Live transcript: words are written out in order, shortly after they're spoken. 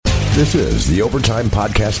This is the Overtime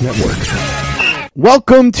Podcast Network.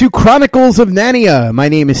 Welcome to Chronicles of Nania. My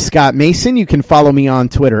name is Scott Mason. You can follow me on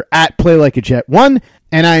Twitter at PlayLikeAJet1.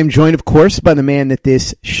 And I am joined, of course, by the man that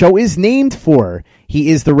this show is named for. He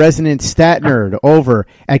is the resident stat nerd over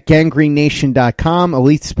at GangreneNation.com,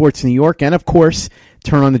 Elite Sports New York, and, of course,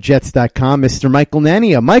 TurnOnTheJets.com, Mr. Michael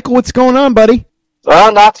Nania. Michael, what's going on, buddy?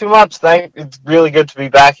 Well, not too much. It's really good to be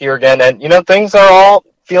back here again. And, things are all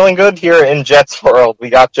feeling good here in Jets world. We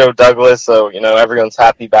got Joe Douglas, so, everyone's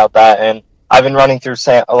happy about that. And I've been running through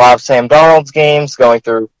a lot of Sam Darnold's games, going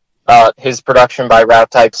through his production by route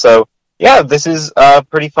type. So, yeah, this is a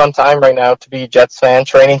pretty fun time right now to be a Jets fan.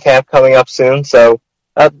 Training camp coming up soon, so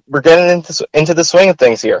we're getting into the swing of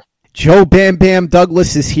things here. Joe Bam Bam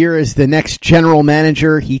Douglas is here as the next general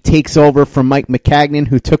manager. He takes over from Mike Maccagnan,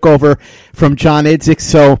 who took over from John Idzik.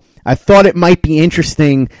 So I thought it might be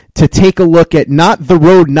interesting to take a look at not the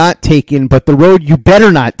road not taken, but the road you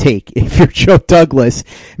better not take if you're Joe Douglas,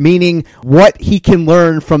 meaning what he can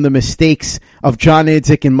learn from the mistakes of John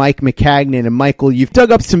Idzik and Mike Maccagnan. And Michael, you've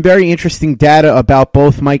dug up some very interesting data about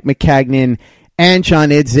both Mike Maccagnan and John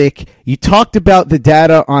Idzik. You talked about the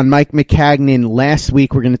data on Mike Maccagnan last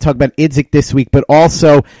week. We're going to talk about Idzik this week, but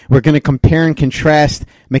also we're going to compare and contrast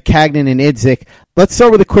Maccagnan and Idzik. Let's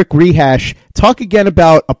start with a quick rehash. Talk again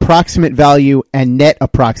about approximate value and net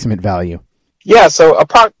approximate value. Yeah, so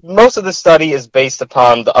most of the study is based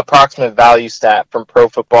upon the approximate value stat from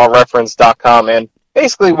ProFootballReference.com, and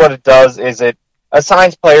basically what it does is it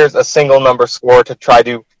assigns players a single number score to try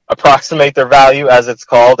to approximate their value, as it's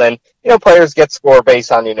called, and players get score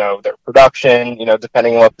based on their production,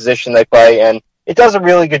 depending on what position they play, and it does a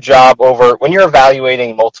really good job over when you're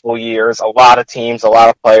evaluating multiple years, a lot of teams, a lot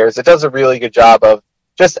of players. It does a really good job of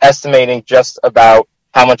just estimating just about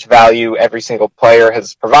how much value every single player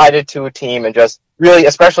has provided to a team, and just really,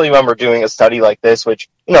 especially when we're doing a study like this, which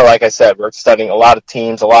like I said, we're studying a lot of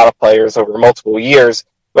teams, a lot of players over multiple years.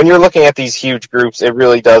 When you're looking at these huge groups, it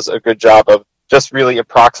really does a good job of just really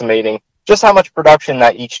approximating just how much production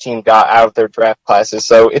that each team got out of their draft classes.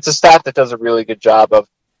 So it's a stat that does a really good job of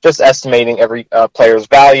just estimating every player's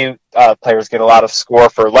value. Players get a lot of score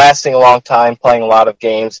for lasting a long time, playing a lot of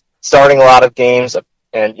games, starting a lot of games,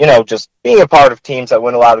 and, just being a part of teams that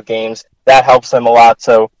win a lot of games. That helps them a lot.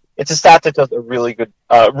 So it's a stat that does a really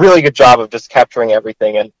good job of just capturing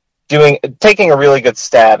everything and taking a really good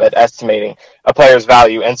stab at estimating a player's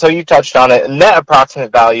value. And so you touched on it. Net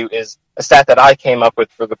approximate value is a stat that I came up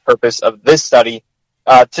with for the purpose of this study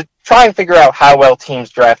to try and figure out how well teams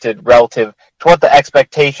drafted relative to what the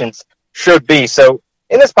expectations should be. So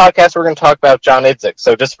in this podcast, we're going to talk about John Idzik.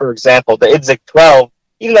 So just for example, the Idzik 12,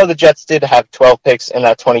 even though the Jets did have 12 picks in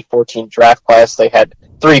that 2014 draft class, they had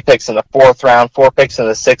 3 picks in the 4th round, 4 picks in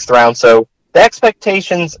the 6th round. So the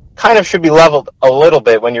expectations kind of should be leveled a little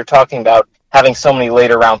bit when you're talking about having so many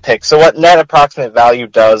later round picks. So what net approximate value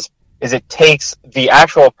does is it takes the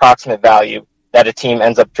actual approximate value that a team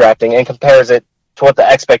ends up drafting and compares it to what the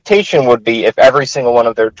expectation would be if every single one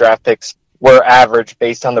of their draft picks were average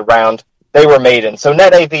based on the round they were made in. So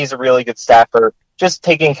net AV is a really good stat for just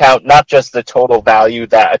taking account not just the total value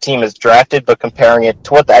that a team has drafted, but comparing it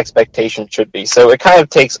to what the expectation should be. So it kind of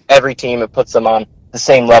takes every team and puts them on the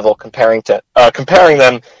same level, comparing them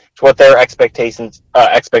to what their expectations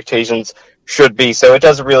should be. So it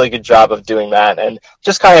does a really good job of doing that and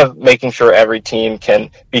just kind of making sure every team can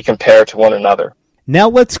be compared to one another. Now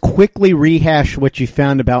let's quickly rehash what you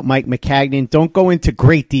found about Mike Maccagnan. Don't go into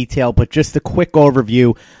great detail, but just a quick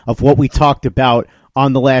overview of what we talked about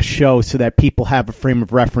on the last show so that people have a frame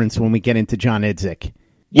of reference when we get into John Idzik.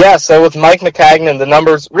 Yeah, so with Mike Maccagnan, the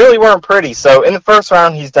numbers really weren't pretty. So in the first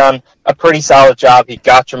round, he's done a pretty solid job. He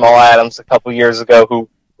got Jamal Adams a couple years ago, who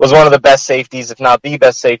was one of the best safeties, if not the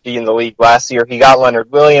best safety in the league last year. He got Leonard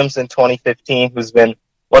Williams in 2015, who's been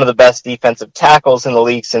one of the best defensive tackles in the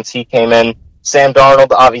league since he came in. Sam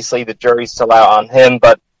Darnold, obviously the jury's still out on him,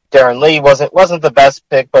 but Darren Lee wasn't the best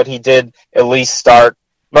pick, but he did at least start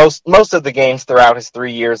most of the games throughout his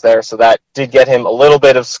 3 years there, so that did get him a little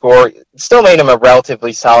bit of score. It still made him a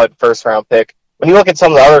relatively solid first-round pick. When you look at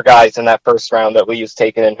some of the other guys in that first round that Lee was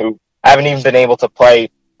taken in who haven't even been able to play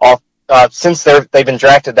since they've been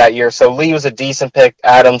drafted that year, so Lee was a decent pick.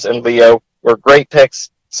 Adams and Leo were great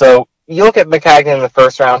picks. So you look at Maccagnan in the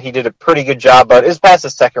first round, he did a pretty good job, but it was past the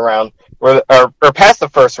second round, or past the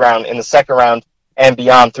first round, in the second round and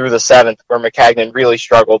beyond through the 7th, where Maccagnan really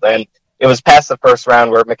struggled, and it was past the first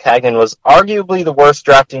round where Maccagnan was arguably the worst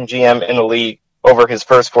drafting GM in the league over his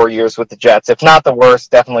first 4 years with the Jets. If not the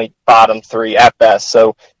worst, definitely bottom 3 at best.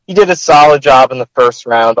 So he did a solid job in the first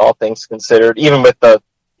round, all things considered, even with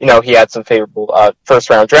he had some favorable first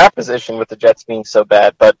round draft position with the Jets being so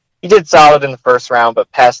bad. But he did solid in the first round,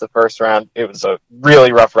 but past the first round, it was a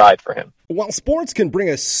really rough ride for him. While sports can bring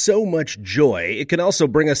us so much joy, it can also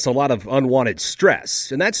bring us a lot of unwanted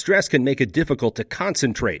stress, and that stress can make it difficult to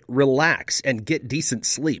concentrate, relax, and get decent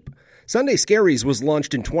sleep. Sunday Scaries was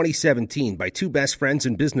launched in 2017 by two best friends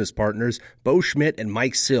and business partners, Bo Schmidt and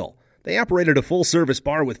Mike Sill. They operated a full-service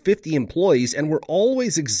bar with 50 employees and were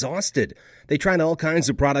always exhausted. They tried all kinds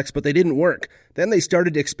of products, but they didn't work. Then they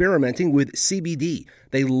started experimenting with CBD.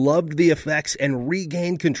 They loved the effects and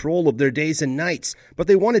regained control of their days and nights, but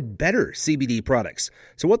they wanted better CBD products.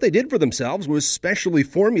 So what they did for themselves was specially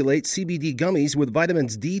formulate CBD gummies with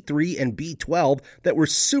vitamins D3 and B12 that were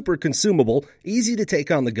super consumable, easy to take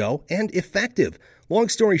on the go, and effective. Long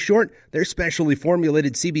story short, their specially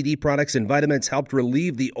formulated CBD products and vitamins helped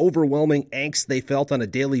relieve the overwhelming angst they felt on a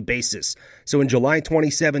daily basis. So in July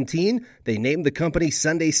 2017, they named the company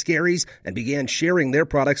Sunday Scaries and began sharing their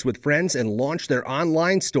products with friends and launched their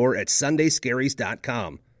online store at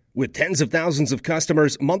sundayscaries.com. With tens of thousands of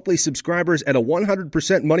customers, monthly subscribers, and a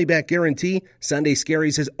 100% money-back guarantee, Sunday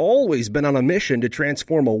Scaries has always been on a mission to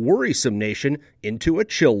transform a worrisome nation into a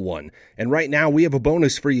chill one. And right now, we have a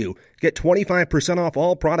bonus for you. Get 25% off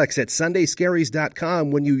all products at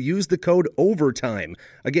sundayscaries.com when you use the code OVERTIME.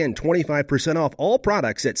 Again, 25% off all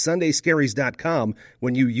products at sundayscaries.com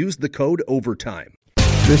when you use the code OVERTIME.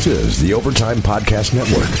 This is the Overtime Podcast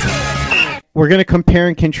Network. We're going to compare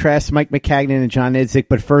and contrast Mike Maccagnan and John Idzik,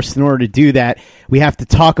 but first, in order to do that, we have to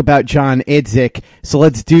talk about John Idzik. So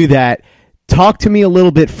let's do that. Talk to me a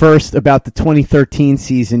little bit first about the 2013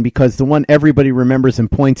 season, because the one everybody remembers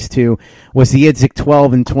and points to was the Idzik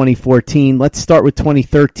 12 in 2014. Let's start with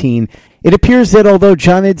 2013. It appears that although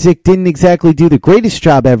John Idzik didn't exactly do the greatest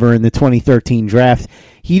job ever in the 2013 draft,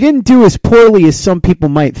 he didn't do as poorly as some people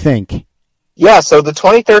might think. Yeah, so the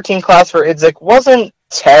 2013 class for Idzik wasn't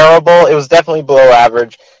terrible. It was definitely below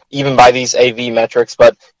average, even by these AV metrics,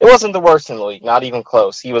 but it wasn't the worst in the league, not even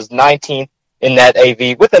close. He was 19th in net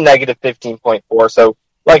AV with a negative 15.4, so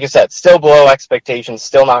like I said, still below expectations,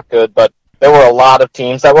 still not good, but there were a lot of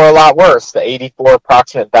teams that were a lot worse. The 84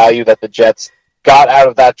 approximate value that the Jets got out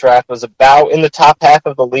of that draft was about in the top half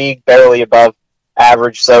of the league, barely above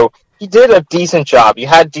average, so he did a decent job. You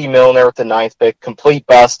had D. Milner with the 9th pick, complete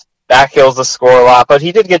bust. That kills the score a lot, but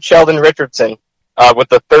he did get Sheldon Richardson with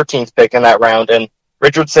the 13th pick in that round, and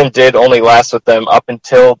Richardson did only last with them up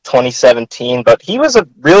until 2017, but he was a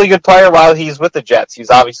really good player while he's with the Jets.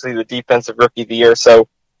 He's obviously the defensive rookie of the year, so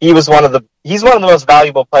he's one of the most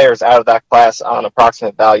valuable players out of that class on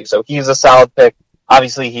approximate value, so he's a solid pick.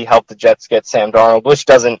 Obviously, he helped the Jets get Sam Darnold, which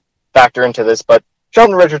doesn't factor into this, but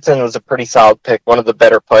Sheldon Richardson was a pretty solid pick, one of the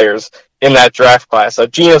better players in that draft class. So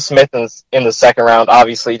Geno Smith in the second round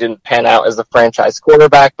obviously didn't pan out as the franchise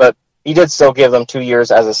quarterback, but he did still give them 2 years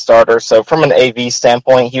as a starter. So from an AV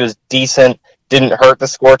standpoint, he was decent, didn't hurt the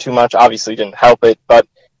score too much, obviously didn't help it. But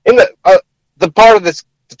in the part of this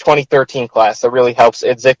 2013 class that really helps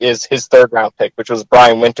Idzik is his third round pick, which was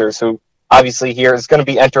Brian Winters, who obviously here is going to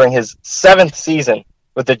be entering his 7th season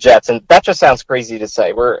with the Jets, and that just sounds crazy to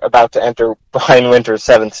say. We're about to enter Brian Winters'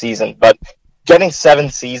 7th season, but getting 7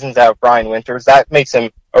 seasons out of Brian Winters, that makes him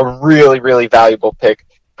a really, really valuable pick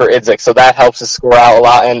for Idzik, so that helps his score out a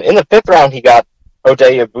lot. And in the 5th round, he got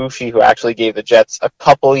Oday Abushi, who actually gave the Jets a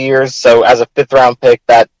couple years, so as a 5th round pick,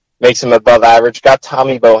 that makes him above average. Got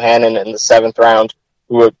Tommy Bohannon in the 7th round,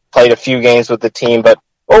 who had played a few games with the team, but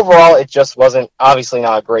overall, it just wasn't, obviously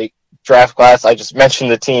not a great draft class. I just mentioned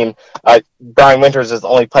the team. Brian Winters is the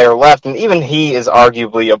only player left, and even he is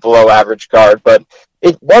arguably a below-average guard, but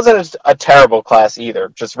it wasn't a terrible class either,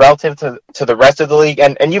 just relative to the rest of the league.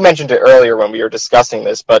 And you mentioned it earlier when we were discussing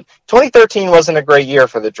this, but 2013 wasn't a great year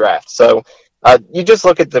for the draft. So you just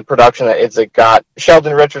look at the production that Idzik got.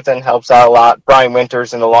 Sheldon Richardson helps out a lot. Brian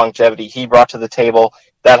Winters and the longevity he brought to the table,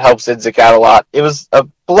 that helps Idzik out a lot. It was a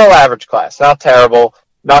below-average class. Not terrible,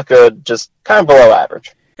 not good, just kind of below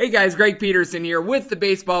average. Hey guys, Greg Peterson here with the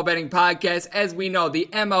Baseball Betting Podcast. As we know, the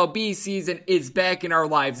MLB season is back in our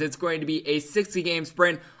lives. It's going to be a 60-game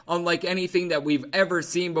sprint unlike anything that we've ever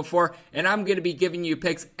seen before, and I'm going to be giving you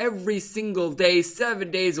picks every single day,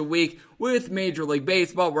 7 days a week with Major League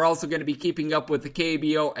Baseball. We're also going to be keeping up with the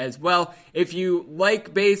KBO as well. If you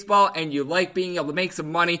like baseball and you like being able to make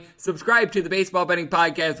some money, subscribe to the Baseball Betting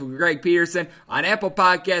Podcast with Greg Peterson on Apple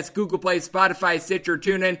Podcasts, Google Play, Spotify, Stitcher,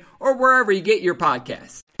 TuneIn, or wherever you get your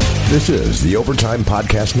podcasts. This is the Overtime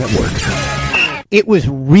Podcast Network. It was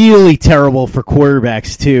really terrible for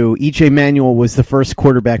quarterbacks, too. E.J. Manuel was the first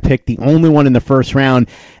quarterback pick, the only one in the first round.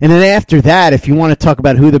 And then after that, if you want to talk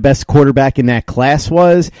about who the best quarterback in that class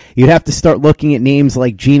was, you'd have to start looking at names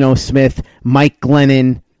like Geno Smith, Mike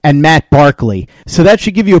Glennon, and Matt Barkley. So that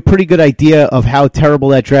should give you a pretty good idea of how terrible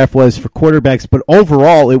that draft was for quarterbacks, but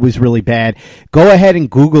overall it was really bad. Go ahead and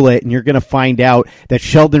Google it, and you're going to find out that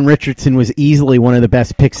Sheldon Richardson was easily one of the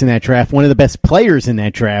best picks in that draft, one of the best players in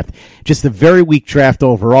that draft. Just a very weak draft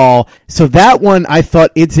overall. So that one, I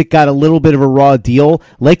thought Idzik got a little bit of a raw deal.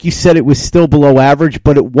 Like you said, it was still below average,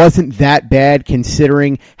 but it wasn't that bad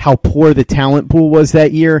considering how poor the talent pool was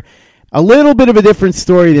that year. A little bit of a different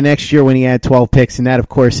story the next year when he had 12 picks, and that, of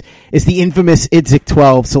course, is the infamous Idzik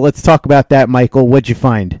 12. So let's talk about that, Michael. What'd you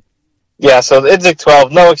find? Yeah, so the Idzik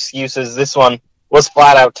 12, no excuses. This one was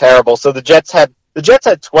flat out terrible. So the Jets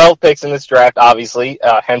had 12 picks in this draft, obviously,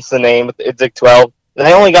 hence the name with the Idzik 12. And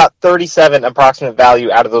they only got 37 approximate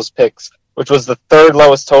value out of those picks, which was the third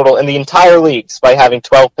lowest total in the entire league, despite having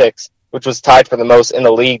 12 picks, which was tied for the most in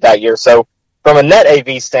the league that year. So from a net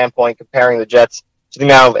AV standpoint, comparing the Jets to the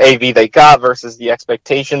amount of AV they got versus the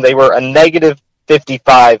expectation, they were a negative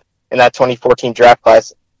 55 in that 2014 draft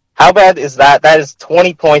class. How bad is that? That is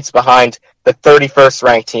 20 points behind the 31st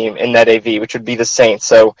ranked team in net AV, which would be the Saints.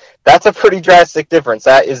 So that's a pretty drastic difference.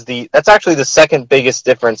 That's actually the second biggest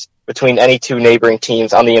difference between any two neighboring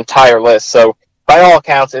teams on the entire list. So by all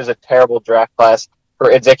accounts, it was a terrible draft class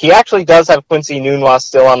for Idzik. He actually does have Quincy Nunwa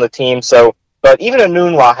still on the team, but even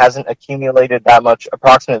Nunwa hasn't accumulated that much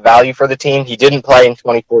approximate value for the team. He didn't play in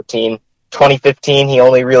 2014. 2015, he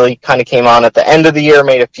only really kind of came on at the end of the year,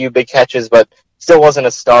 made a few big catches, but still wasn't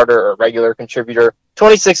a starter or regular contributor.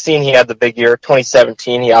 2016, he had the big year.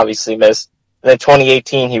 2017, he obviously missed. And then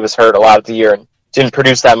 2018, he was hurt a lot of the year and didn't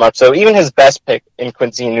produce that much. So even his best pick in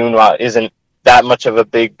Quincy Nunwa isn't that much of a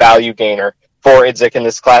big value gainer for Idzik in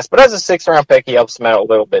this class. But as a sixth-round pick, he helps him out a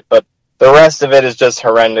little bit. But the rest of it is just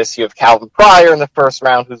horrendous. You have Calvin Pryor in the first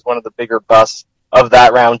round, who's one of the bigger busts of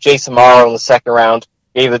that round. Jason Morrow in the second round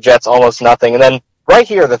gave the Jets almost nothing. And then right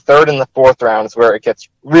here, the third and the fourth round is where it gets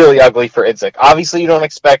really ugly for Idzik. Obviously, you don't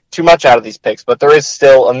expect too much out of these picks, but there is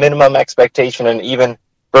still a minimum expectation, and even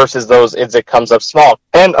versus those, Idzik comes up small.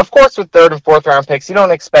 And of course, with third and fourth round picks, you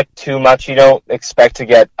don't expect too much. You don't expect to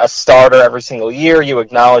get a starter every single year. You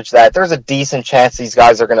acknowledge that there's a decent chance these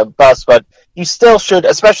guys are going to bust, but you still should,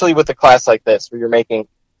 especially with a class like this, where you're making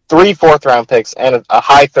 3 fourth-round picks and a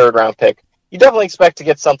high third-round pick. You definitely expect to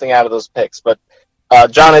get something out of those picks, but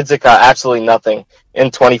John Idzik got absolutely nothing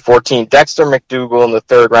in 2014. Dexter McDougal in the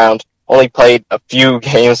third round only played a few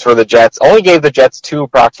games for the Jets, only gave the Jets 2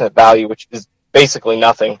 approximate value, which is basically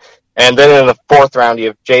nothing. And then in the fourth round, you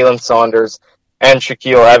have Jalen Saunders and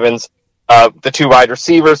Shaquille Evans, the 2 wide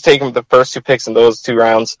receivers, taking the first 2 picks in those 2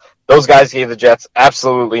 rounds. Those guys gave the Jets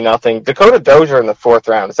absolutely nothing. Dakota Dozier in the fourth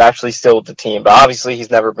round is actually still with the team, but obviously he's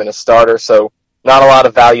never been a starter, so not a lot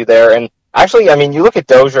of value there. And actually, I mean, you look at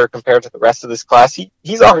Dozier compared to the rest of this class,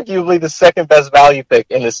 he's arguably the second best value pick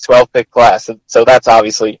in this 12-pick class. And so that's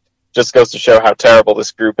obviously just goes to show how terrible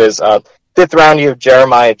this group is. Fifth round, you have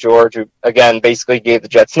Jeremiah George, who, again, basically gave the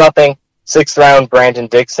Jets nothing. Sixth round, Brandon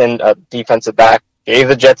Dixon, a defensive back, gave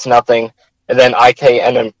the Jets nothing. And then IK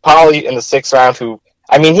and then Polly in the sixth round, who,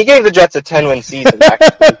 I mean, he gave the Jets a 10-win season back in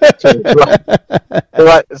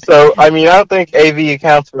 2015. So, I mean, I don't think AV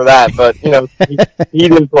accounts for that, but, you know, he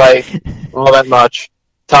didn't play all that much.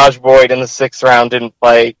 Taj Boyd in the sixth round didn't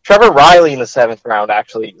play. Trevor Riley in the seventh round,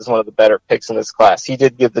 actually, is one of the better picks in this class. He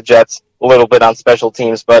did give the Jets a little bit on special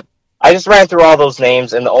teams, but I just ran through all those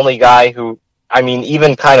names, and the only guy who, I mean,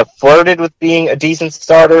 even kind of flirted with being a decent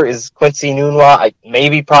starter is Quincy Nunwa.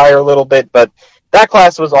 Maybe Pryor a little bit, but that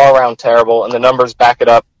class was all around terrible, and the numbers back it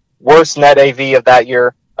up. Worst net AV of that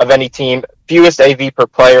year of any team, fewest AV per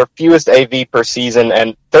player, fewest AV per season,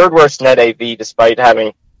 and third worst net AV despite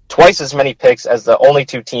having twice as many picks as the only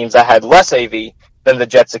 2 teams that had less AV than the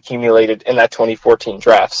Jets accumulated in that 2014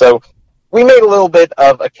 draft. So we made a little bit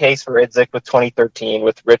of a case for Idzik with 2013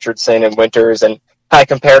 with Richardson and Winters, and I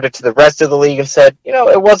compared it to the rest of the league and said, you know,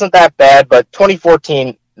 it wasn't that bad, but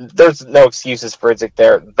 2014, there's no excuses for Idzik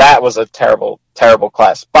there. That was a terrible, terrible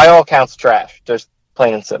class. By all counts, trash. Just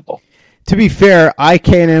plain and simple. To be fair,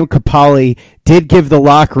 IK&M Kapali did give the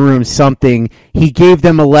locker room something. He gave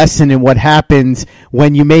them a lesson in what happens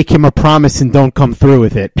when you make him a promise and don't come through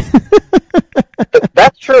with it.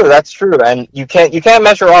 That's true. That's true. And you can't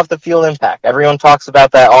measure off the field impact. Everyone talks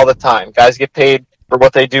about that all the time. Guys get paid for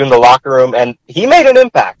what they do in the locker room, and he made an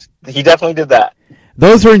impact. He definitely did that.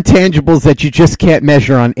 Those are intangibles that you just can't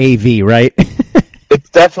measure on AV, right? It's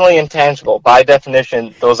definitely intangible. By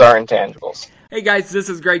definition, those are intangibles. Hey guys, this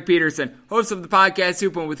is Greg Peterson, host of the podcast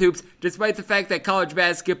Hoopin' with Hoops. Despite the fact that college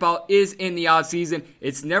basketball is in the offseason,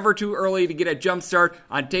 it's never too early to get a jump start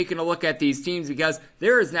on taking a look at these teams because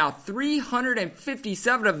there is now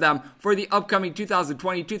 357 of them for the upcoming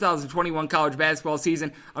 2020-2021 college basketball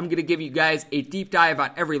season. I'm going to give you guys a deep dive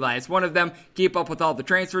on every last one of them, keep up with all the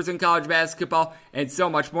transfers in college basketball, and so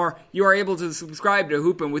much more. You are able to subscribe to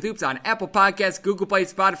Hoopin' with Hoops on Apple Podcasts, Google Play,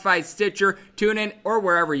 Spotify, Stitcher, TuneIn, or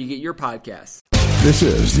wherever you get your podcasts. This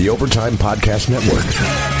is the Overtime Podcast Network.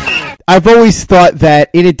 I've always thought that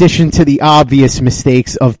in addition to the obvious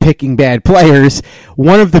mistakes of picking bad players,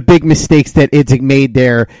 one of the big mistakes that Idzik made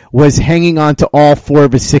there was hanging on to all four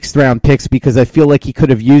of his sixth-round picks because I feel like he could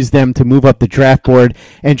have used them to move up the draft board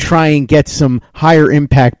and try and get some higher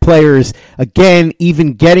impact players. Again,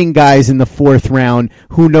 even getting guys in the fourth round,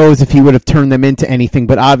 who knows if he would have turned them into anything,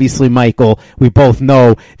 but obviously, Michael, we both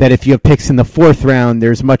know that if you have picks in the fourth round,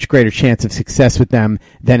 there's much greater chance of success with them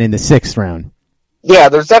than in the sixth round. Yeah,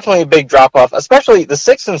 there's definitely a big drop-off, especially the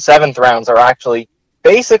 6th and 7th rounds are actually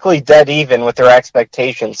basically dead even with their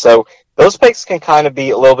expectations. So those picks can kind of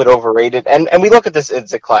be a little bit overrated. And we look at this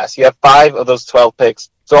Idzik class. You have 5 of those 12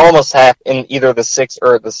 picks, so almost half in either the 6th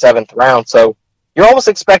or the 7th round. So you're almost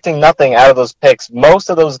expecting nothing out of those picks.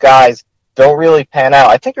 Most of those guys don't really pan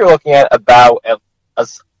out. I think you're looking at about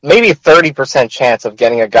maybe a 30% chance of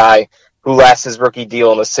getting a guy who lasts his rookie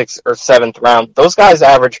deal in the 6th or 7th round. Those guys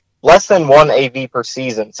average less than 1 AV per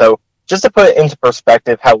season. So just to put it into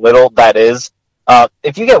perspective how little that is,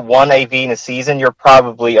 if you get 1 AV in a season, you're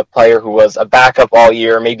probably a player who was a backup all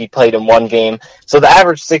year, maybe played in one game. So the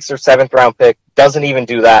average 6th or 7th round pick doesn't even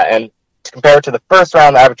do that. And to compare it to the first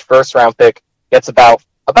round, the average first round pick gets about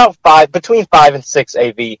between 5 and 6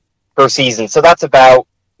 AV per season. So that's about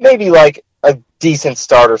maybe like a decent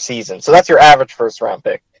starter season. So that's your average first round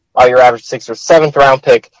pick. While your average 6th or 7th round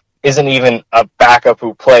pick isn't even a backup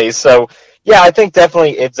who plays. So, yeah, I think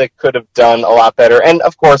definitely Idzik could have done a lot better. And,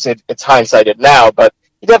 of course, it's hindsighted now, but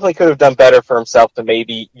he definitely could have done better for himself to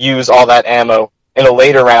maybe use all that ammo in the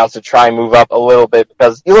later rounds to try and move up a little bit.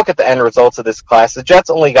 Because you look at the end results of this class, the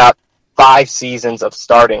Jets only got 5 seasons of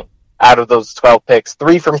starting out of those 12 picks.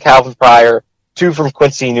 3 from Calvin Pryor, 2 from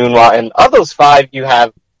Quincy Enunwa. And of those 5, you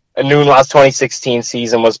have Enunwa's 2016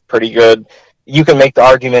 season was pretty good. You can make the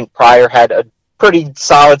argument Pryor had a pretty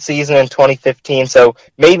solid season in 2015, so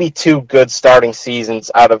maybe 2 good starting seasons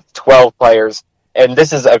out of 12 players. And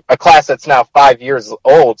this is a class that's now 5 years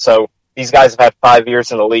old, so these guys have had 5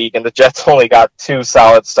 years in the league, and the Jets only got 2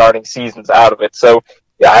 solid starting seasons out of it. So,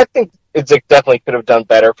 yeah, I think Idzik definitely could have done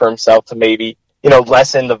better for himself to maybe,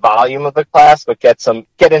 lessen the volume of the class, but get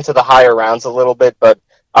into the higher rounds a little bit. But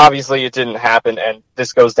obviously it didn't happen, and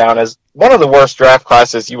this goes down as one of the worst draft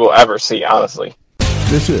classes you will ever see, honestly.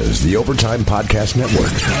 This is the Overtime Podcast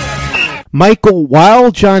Network. Michael,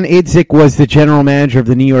 while John Idzik was the general manager of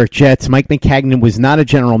the New York Jets, Mike Maccagnan was not a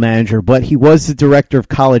general manager, but he was the director of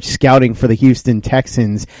college scouting for the Houston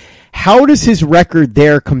Texans. How does his record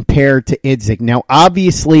there compare to Idzik? Now,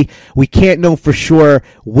 obviously, we can't know for sure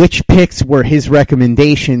which picks were his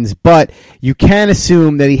recommendations, but you can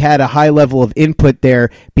assume that he had a high level of input there,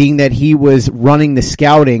 being that he was running the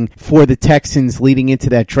scouting for the Texans leading into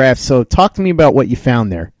that draft. So talk to me about what you found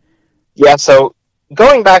there. Yeah, so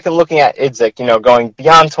going back and looking at Idzik, going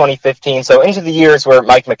beyond 2015, so into the years where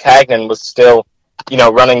Mike Maccagnan was still,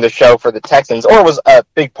 running the show for the Texans, or was a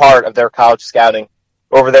big part of their college scouting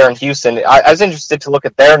over there in Houston, I was interested to look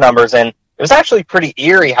at their numbers, and it was actually pretty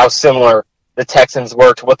eerie how similar the Texans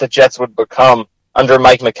were to what the Jets would become under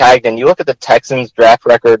Mike Maccagnan. You look at the Texans' draft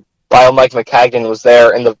record while Mike Maccagnan was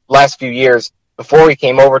there in the last few years before he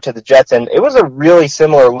came over to the Jets, and it was a really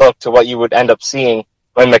similar look to what you would end up seeing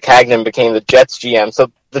when Maccagnan became the Jets GM.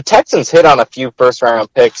 So the Texans hit on a few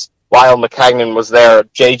first-round picks while Maccagnan was there.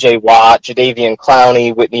 J.J. Watt, Jadeveon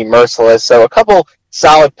Clowney, Whitney Merciless, so a couple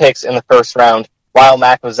solid picks in the first round while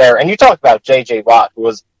Mac was there. And you talk about J.J. Watt, who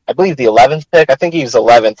was, I believe, the 11th pick. I think he was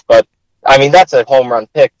 11th, but, I mean, that's a home run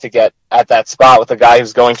pick to get at that spot with a guy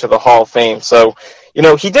who's going to the Hall of Fame. So,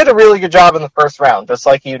 he did a really good job in the first round, just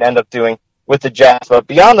like he'd end up doing with the Jets. But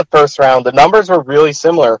beyond the first round, the numbers were really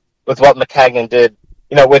similar with what Maccagnan did,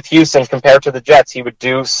 with Houston compared to the Jets. He would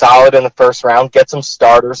do solid in the first round, get some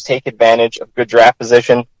starters, take advantage of good draft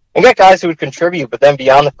position, and get guys who would contribute. But then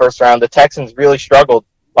beyond the first round, the Texans really struggled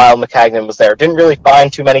while Maccagnan was there. Didn't really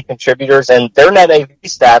find too many contributors, and their net AV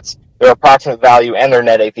stats, their approximate value and their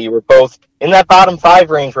net AV, were both in that bottom 5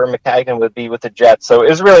 range where Maccagnan would be with the Jets. So it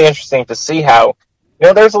was really interesting to see how,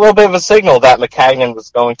 there's a little bit of a signal that Maccagnan was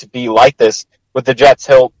going to be like this with the Jets.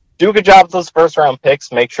 He'll do a good job with those first-round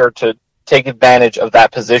picks, make sure to take advantage of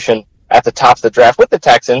that position at the top of the draft with the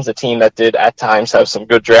Texans, a team that did at times have some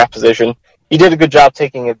good draft position. He did a good job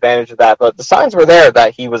taking advantage of that, but the signs were there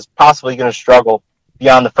that he was possibly going to struggle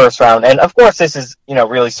beyond the first round. And of course, this is,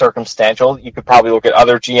 really circumstantial. You could probably look at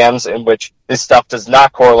other GMs in which this stuff does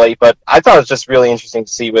not correlate, but I thought it was just really interesting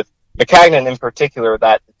to see with Maccagnan in particular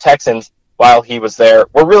that the Texans, while he was there,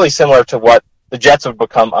 were really similar to what the Jets would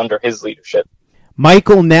become under his leadership.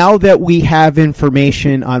 Michael, now that we have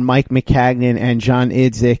information on Mike Maccagnan and John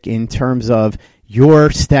Idzik in terms of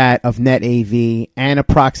your stat of net AV and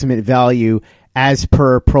approximate value as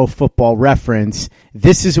per Pro Football Reference,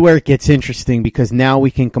 this is where it gets interesting because now we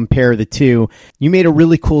can compare the two. You made a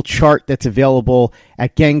really cool chart that's available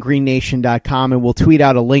at gangreennation.com, and we'll tweet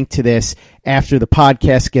out a link to this after the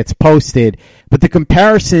podcast gets posted. But the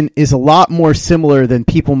comparison is a lot more similar than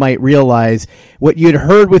people might realize. What you'd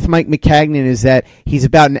heard with Mike Maccagnan is that he's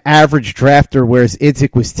about an average drafter, whereas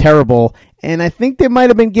Idzik was terrible. And I think they might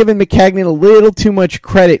have been giving Maccagnan a little too much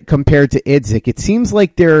credit compared to Idzik. It seems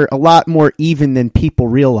like they're a lot more even than people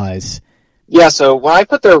realize. Yeah, so when I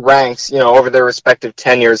put their ranks, over their respective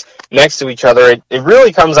tenures next to each other, it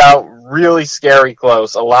really comes out really scary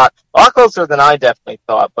close. A lot closer than I definitely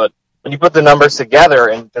thought. But when you put the numbers together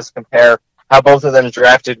and just compare how both of them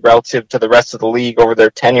drafted relative to the rest of the league over their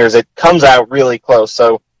tenures, it comes out really close.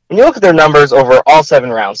 So when you look at their numbers over all 7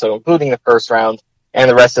 rounds, so including the first round and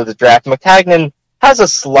the rest of the draft, Maccagnan has a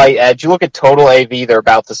slight edge. You look at total AV, they're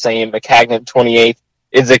about the same. Maccagnan 28th,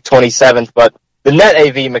 Idzik 27th, but the net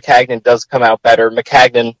AV, Maccagnan does come out better.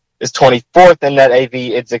 Maccagnan is 24th in net AV,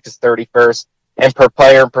 Idzik is 31st, and per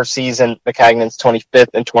player per season, Maccagnan's 25th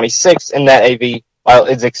and 26th in net AV, while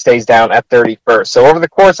Idzik stays down at 31st. So over the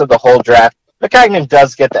course of the whole draft, Maccagnan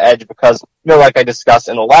does get the edge because, like I discussed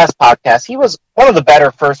in the last podcast, he was one of the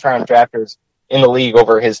better first-round drafters in the league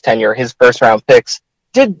over his tenure. His first-round picks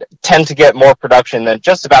did tend to get more production than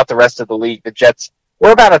just about the rest of the league. The Jets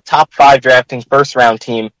were about a top 5 drafting first-round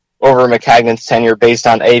team over Maccagnan's tenure based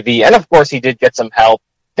on AV, and of course he did get some help.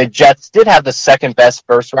 The Jets did have the second-best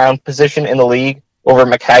first-round position in the league over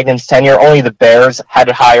Maccagnan's tenure. Only the Bears had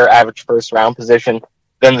a higher average first-round position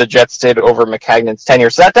than the Jets did over Maccagnan's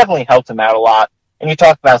tenure, so that definitely helped him out a lot. And you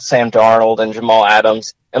talk about Sam Darnold and Jamal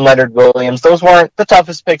Adams and Leonard Williams. Those weren't the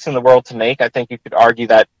toughest picks in the world to make. I think you could argue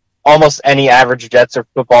that almost any average Jets or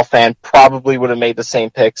football fan probably would have made the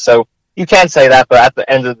same pick. So you can't say that, but at the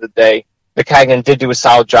end of the day, Maccagnan did do a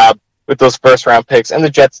solid job with those first-round picks, and the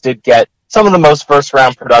Jets did get some of the most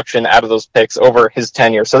first-round production out of those picks over his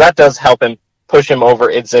tenure. So that does help him push him over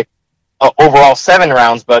Idzik overall 7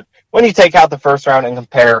 rounds. But when you take out the first round and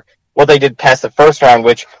compare what they did past the first round,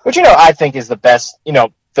 which I think is the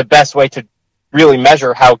best way to really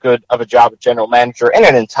measure how good of a job a general manager and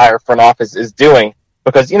an entire front office is doing.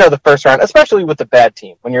 Because, the first round, especially with the bad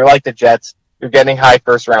team, when you're like the Jets, you're getting high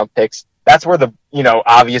first-round picks. That's where the,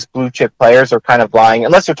 obvious blue-chip players are kind of lying,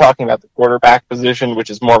 unless you're talking about the quarterback position, which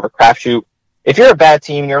is more of a crapshoot. If you're a bad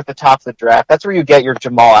team and you're at the top of the draft, that's where you get your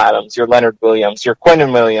Jamal Adams, your Leonard Williams, your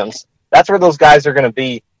Quinnen Williams. That's where those guys are going to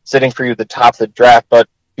be sitting for you at the top of the draft. But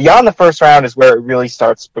beyond the first round is where it really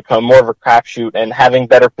starts to become more of a crapshoot, and having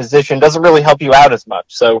better position doesn't really help you out as much.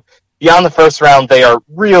 So beyond the first round, they are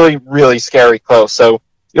really, really scary close. So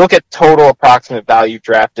you look at total approximate value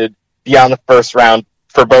drafted beyond the first round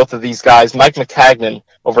for both of these guys. Mike Maccagnan,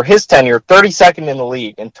 over his tenure, 32nd in the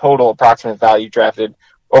league in total approximate value drafted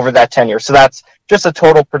over that tenure. So that's just a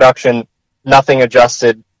total production, nothing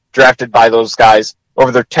adjusted, drafted by those guys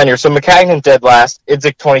over their tenure. So Maccagnan dead last,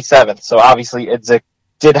 Idzik 27th. So obviously Idzik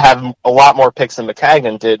did have a lot more picks than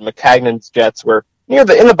Maccagnan did. Maccagnan's Jets were in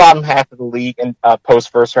the bottom half of the league in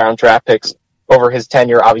post first round draft picks over his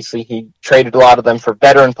tenure. Obviously he traded a lot of them for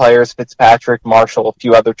veteran players, Fitzpatrick, Marshall, a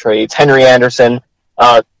few other trades, Henry Anderson,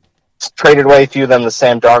 traded away a few of them, the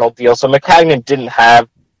Sam Darnold deal. So Maccagnan didn't have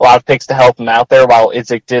a lot of picks to help him out there, while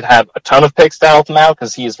Idzik did have a ton of picks to help him out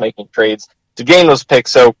because he is making trades to gain those picks.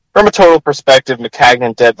 So from a total perspective,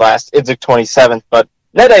 Maccagnan dead last, Idzik 27th, but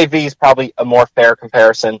net AV is probably a more fair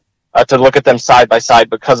comparison to look at them side by side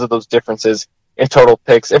because of those differences in total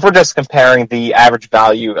picks. If we're just comparing the average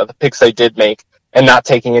value of the picks they did make and not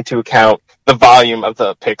taking into account the volume of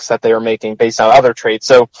the picks that they were making based on other trades.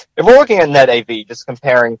 So if we're looking at net AV, just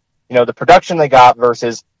comparing, the production they got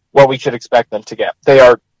versus what we should expect them to get, they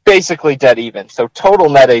are basically dead even. So total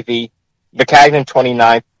net AV, Maccagnan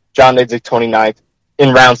 29th, John Idzik 29th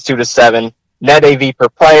in rounds 2 to 7. Net AV per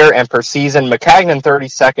player and per season, Maccagnan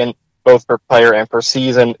 32nd, both per player and per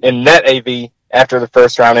season in net AV after the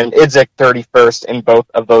first round, and Idzik 31st in both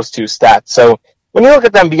of those two stats. So when you look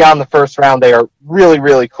at them beyond the first round, they are really,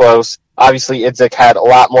 really close. Obviously, Idzik had a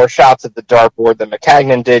lot more shots at the dartboard than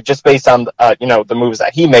Maccagnan did, just based on, the moves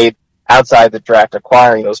that he made outside the draft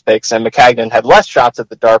acquiring those picks, and Maccagnan had less shots at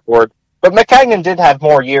the dartboard, but Maccagnan did have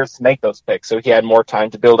more years to make those picks, so he had more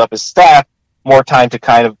time to build up his staff, more time to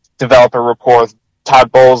kind of develop a rapport with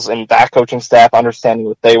Todd Bowles and that coaching staff, understanding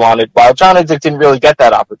what they wanted, while John Idzik didn't really get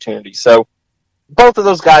that opportunity. So both of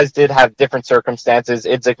those guys did have different circumstances.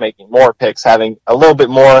 Idzik making more picks, having a little bit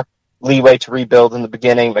more leeway to rebuild in the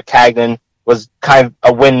beginning. Maccagnan was kind of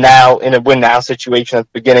a win now situation at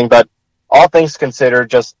the beginning, but all things considered,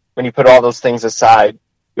 just when you put all those things aside,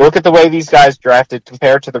 you look at the way these guys drafted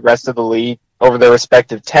compared to the rest of the league over their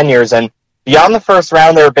respective tenures, and beyond the first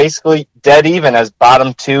round, they were basically dead even as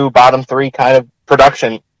bottom 2, bottom 3 kind of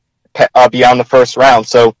production beyond the first round.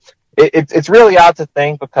 So it's really odd to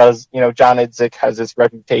think because, John Idzik has this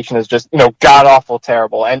reputation as just, god-awful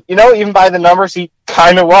terrible. And, even by the numbers, he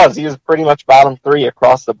kind of was. He was pretty much bottom 3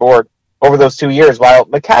 across the board over those 2 years, while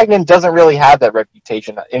Maccagnan doesn't really have that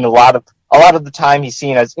reputation. In a lot of the time, he's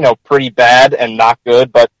seen as, pretty bad and not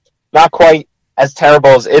good, but not quite as terrible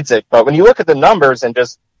as Idzik. But when you look at the numbers and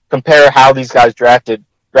just compare how these guys drafted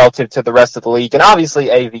relative to the rest of the league, and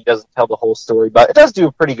obviously AV doesn't tell the whole story, but it does do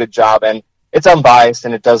a pretty good job, and it's unbiased,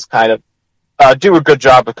 and it does kind of do a good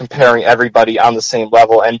job of comparing everybody on the same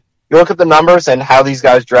level. And you look at the numbers and how these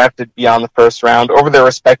guys drafted beyond the first round over their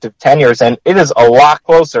respective tenures, and it is a lot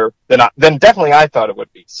closer than definitely I thought it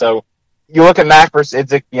would be. So you look at Macc versus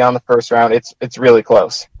Idzik beyond the first round, it's really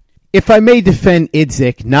close. If I may defend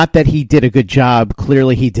Idzik, not that he did a good job,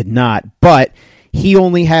 clearly he did not, but he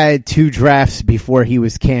only had 2 drafts before he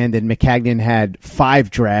was canned, and Maccagnan had 5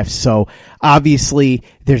 drafts. So obviously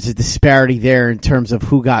there's a disparity there in terms of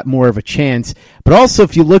who got more of a chance. But also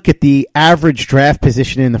if you look at the average draft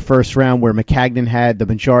position in the first round where Maccagnan had the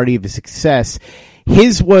majority of his success,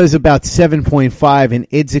 his was about 7.5 and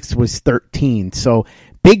Idzik's was 13. So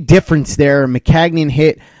big difference there. Maccagnan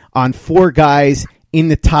hit on 4 guys in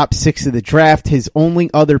the top 6 of the draft. His only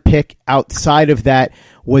other pick outside of that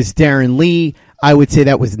was Darren Lee. I would say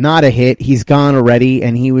that was not a hit. He's gone already,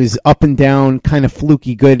 and he was up and down, kind of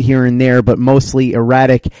fluky good here and there, but mostly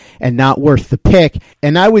erratic and not worth the pick.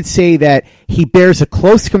 And I would say that he bears a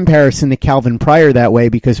close comparison to Calvin Pryor that way,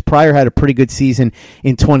 because Pryor had a pretty good season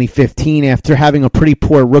in 2015 after having a pretty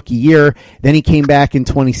poor rookie year. Then he came back in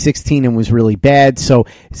 2016 and was really bad. So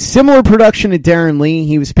similar production to Darren Lee.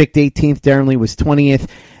 He was picked 18th. Darren Lee was 20th.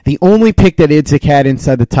 The only pick that Idzik had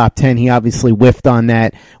inside the top 10, he obviously whiffed on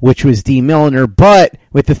that, which was D. Milliner. But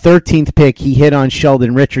with the 13th pick, he hit on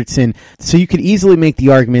Sheldon Richardson. So you could easily make the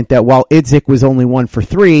argument that while Idzik was only 1 for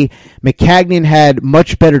 3, Maccagnan had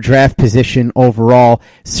much better draft position overall,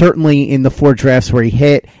 certainly in the 4 drafts where he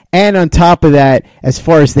hit. And on top of that, as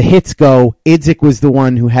far as the hits go, Idzik was the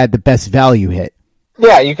one who had the best value hit.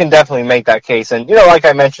 Yeah, you can definitely make that case. And, like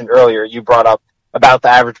I mentioned earlier, you brought up about the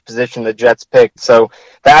average position the Jets picked. So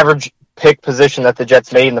the average pick position that the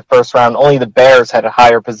Jets made in the first round, only the Bears had a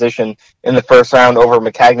higher position in the first round over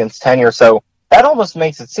Maccagnan's tenure. So that almost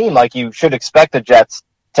makes it seem like you should expect the Jets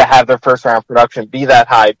to have their first round production be that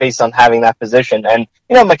high based on having that position. And,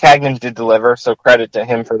 Maccagnan did deliver, so credit to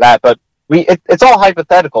him for that. But it's all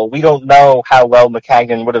hypothetical. We don't know how well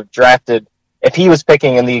Maccagnan would have drafted if he was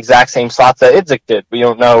picking in the exact same slots that Idzik did. We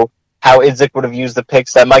don't know how Idzik would have used the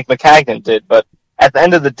picks that Mike Maccagnan did. But at the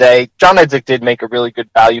end of the day, John Idzik did make a really good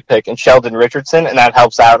value pick in Sheldon Richardson, and that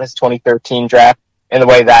helps out his 2013 draft in the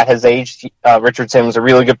way that has aged. Richardson was a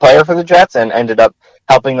really good player for the Jets and ended up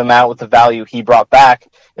helping them out with the value he brought back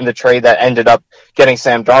in the trade that ended up getting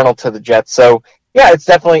Sam Darnold to the Jets. So, yeah,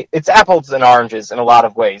 it's apples and oranges in a lot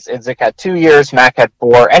of ways. Idzik had 2 years, Macc had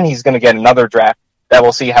 4, and he's going to get another draft that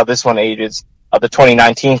we'll see how this one ages, the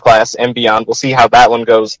 2019 class and beyond. We'll see how that one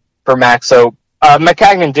goes for Macc. So,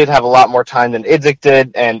 Maccagnan did have a lot more time than Idzik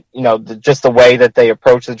did, and, just the way that they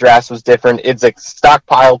approached the drafts was different. Idzik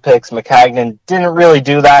stockpiled picks. Maccagnan didn't really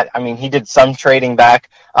do that. I mean, he did some trading back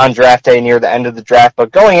on draft day near the end of the draft, but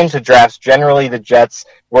going into drafts, generally the Jets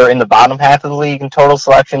were in the bottom half of the league in total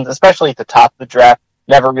selections, especially at the top of the draft,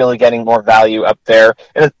 never really getting more value up there.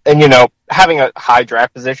 And having a high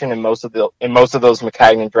draft position in most of those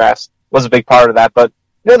Maccagnan drafts was a big part of that, but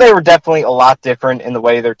they were definitely a lot different in the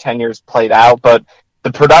way their tenures played out, but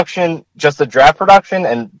the production, just the draft production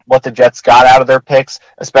and what the Jets got out of their picks,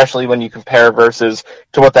 especially when you compare versus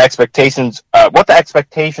to what the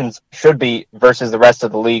expectations should be versus the rest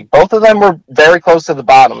of the league, both of them were very close to the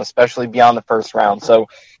bottom, especially beyond the first round. So,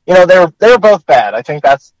 they were both bad. I think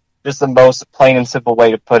that's just the most plain and simple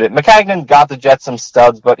way to put it. Maccagnan got the Jets some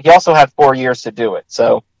studs, but he also had 4 years to do it.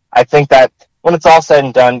 So I think that when it's all said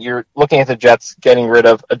and done, you're looking at the Jets getting rid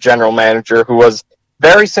of a general manager who was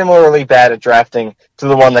very similarly bad at drafting to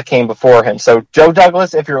the one that came before him. So, Joe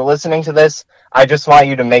Douglas, if you're listening to this, I just want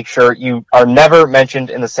you to make sure you are never mentioned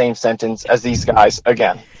in the same sentence as these guys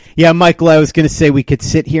again. Yeah, Michael, I was going to say we could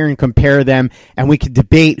sit here and compare them, and we could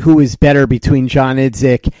debate who is better between John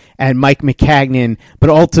Idzik and Mike Maccagnan, but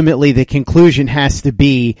ultimately the conclusion has to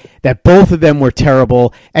be that both of them were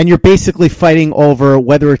terrible, and you're basically fighting over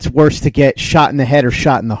whether it's worse to get shot in the head or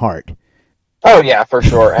shot in the heart. Oh, yeah, for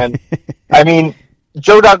sure. And, I mean,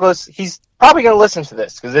 Joe Douglas, he's probably going to listen to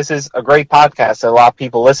this because this is a great podcast that a lot of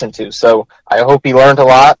people listen to. So I hope he learned a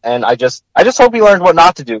lot, and I just hope he learned what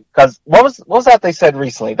not to do. Because what was that they said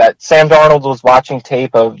recently? That Sam Darnold was watching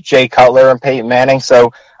tape of Jay Cutler and Peyton Manning.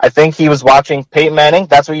 So I think he was watching Peyton Manning.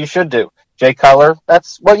 That's what you should do. Jay Cutler,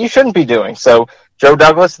 that's what you shouldn't be doing. So Joe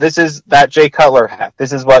Douglas, this is that Jay Cutler hat.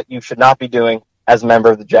 This is what you should not be doing as a member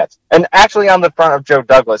of the Jets. And actually on the front of Joe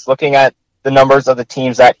Douglas, looking at the numbers of the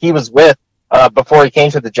teams that he was with, before he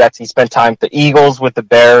came to the Jets, he spent time with the Eagles, with the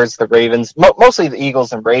Bears, the Ravens, mostly the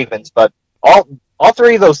Eagles and Ravens, but all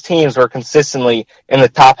three of those teams were consistently in the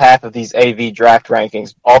top half of these AV draft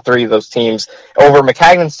rankings, all three of those teams, over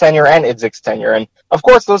Maccagnan's tenure and Idzik's tenure. And, of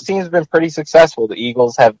course, those teams have been pretty successful. The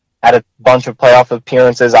Eagles have had a bunch of playoff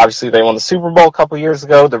appearances. Obviously, they won the Super Bowl a couple years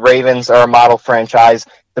ago. The Ravens are a model franchise.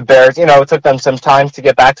 The Bears, it took them some time to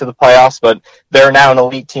get back to the playoffs, but they're now an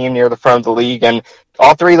elite team near the front of the league. And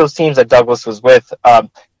all three of those teams that Douglas was with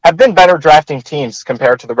have been better drafting teams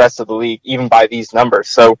compared to the rest of the league, even by these numbers.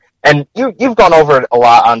 So, and you've gone over it a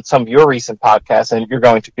lot on some of your recent podcasts, and you're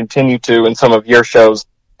going to continue to in some of your shows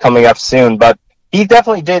coming up soon. But he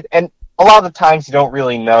definitely did, and a lot of the times you don't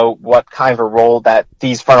really know what kind of a role that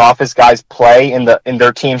these front office guys play in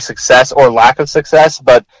their team's success or lack of success.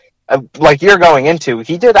 But like you're going into,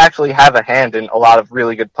 he did actually have a hand in a lot of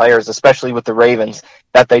really good players, especially with the Ravens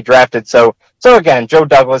that they drafted. So again, Joe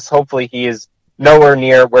Douglas, hopefully he is nowhere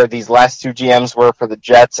near where these last two GMs were for the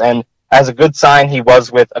Jets. And as a good sign, he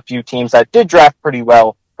was with a few teams that did draft pretty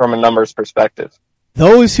well from a numbers perspective.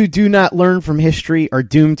 Those who do not learn from history are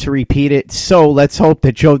doomed to repeat it. So let's hope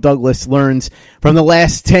that Joe Douglas learns from the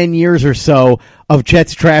last 10 years or so of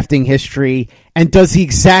Jets drafting history and does the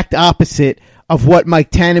exact opposite of what Mike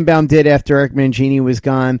Tannenbaum did after Eric Mangini was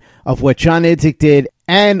gone, of what John Idzik did,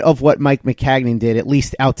 and of what Mike Maccagnan did, at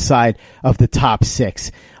least outside of the top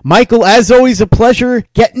six. Michael, as always, a pleasure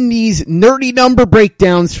getting these nerdy number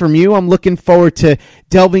breakdowns from you. I'm looking forward to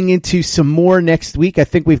delving into some more next week. I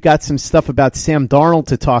think we've got some stuff about Sam Darnold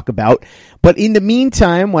to talk about. But in the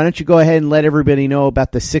meantime, why don't you go ahead and let everybody know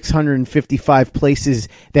about the 655 places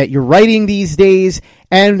that you're writing these days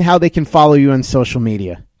and how they can follow you on social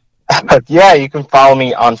media. Yeah, you can follow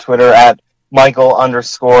me on Twitter at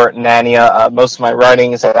Michael_Nania. Most of my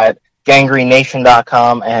writing is at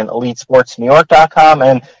GangreneNation.com and EliteSportsNewYork.com.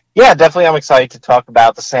 And yeah, definitely I'm excited to talk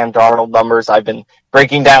about the Sam Darnold numbers. I've been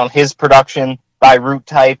breaking down his production by route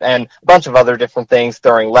type and a bunch of other different things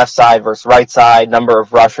during left side versus right side, number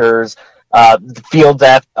of rushers, the field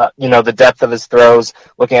depth, the depth of his throws,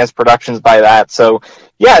 looking at his productions by that. So,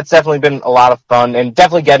 yeah, it's definitely been a lot of fun and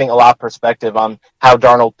definitely getting a lot of perspective on how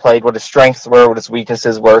Darnold played, what his strengths were, what his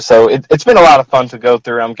weaknesses were. So it's been a lot of fun to go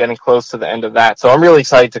through. I'm getting close to the end of that. So I'm really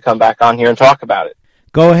excited to come back on here and talk about it.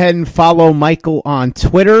 Go ahead and follow Michael on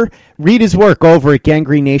Twitter. Read his work over at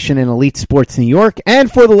Gangrene Nation and Elite Sports New York.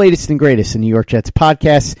 And for the latest and greatest in New York Jets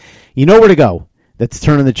podcasts, you know where to go. That's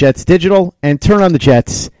Turn on the Jets Digital and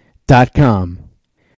TurnOnTheJets.com.